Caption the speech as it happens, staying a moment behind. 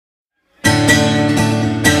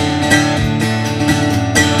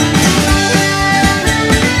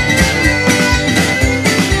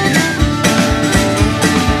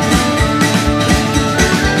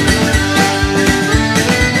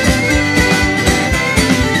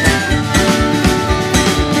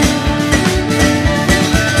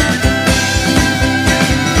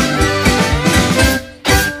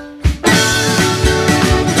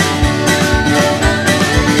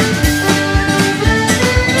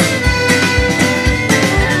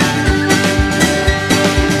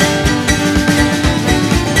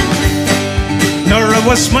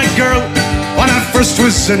was my girl when I first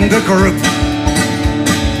was in the group.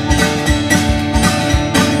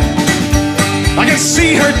 I can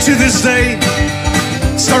see her to this day,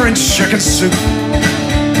 stirring chicken soup.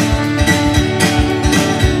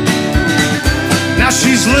 Now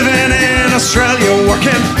she's living in Australia,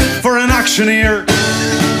 working for an auctioneer.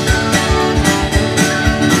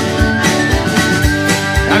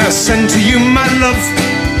 And I send to you, my love,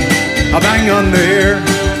 a bang on the ear.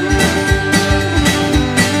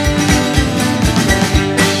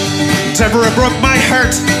 Deborah broke my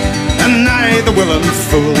heart, and I the willing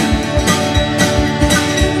fool.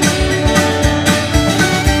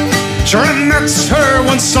 Sure, I met her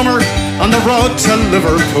one summer on the road to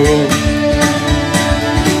Liverpool.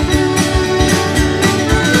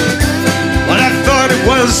 Well, I thought it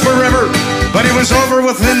was forever, but it was over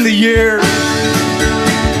within the year.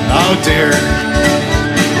 Oh dear.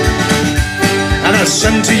 And I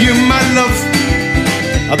send to you, my love,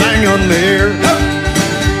 a bang on the ear. Oh.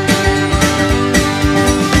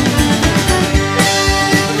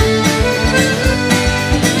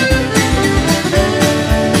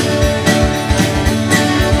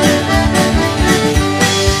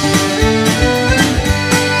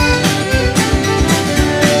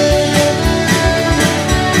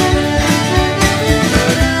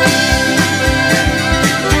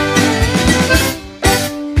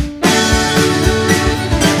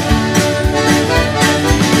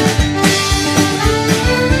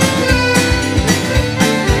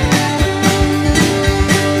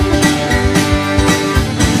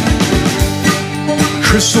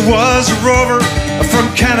 Krista was a rover,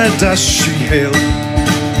 from Canada she hailed.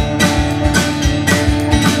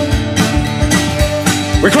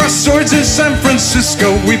 We crossed swords in San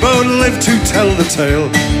Francisco, we both lived to tell the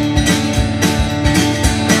tale.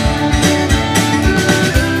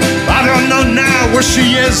 I don't know now where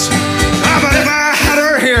she is, but if I had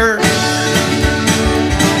her here,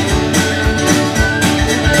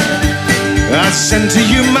 I'd send to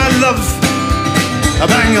you, my love, a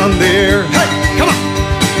bang on the ear. Hey, come on!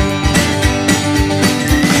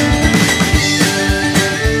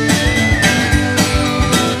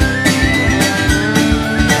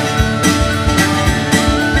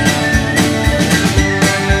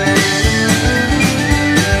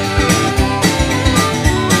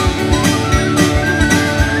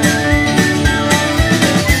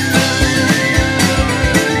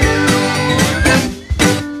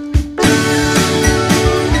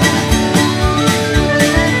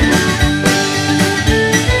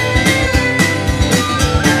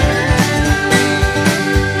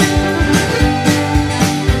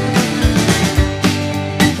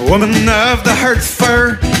 Woman of the heart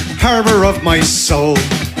fire, harbor of my soul.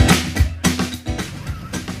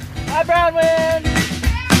 Hi, Brownwind!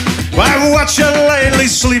 I've watched you lately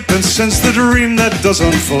sleeping since the dream that does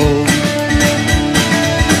unfold.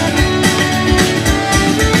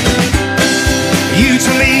 You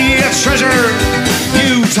to me a treasure,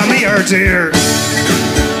 you to me are dear.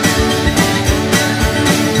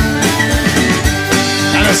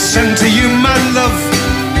 And I send to you, my love,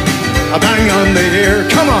 a bang on the ear.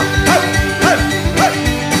 Come on.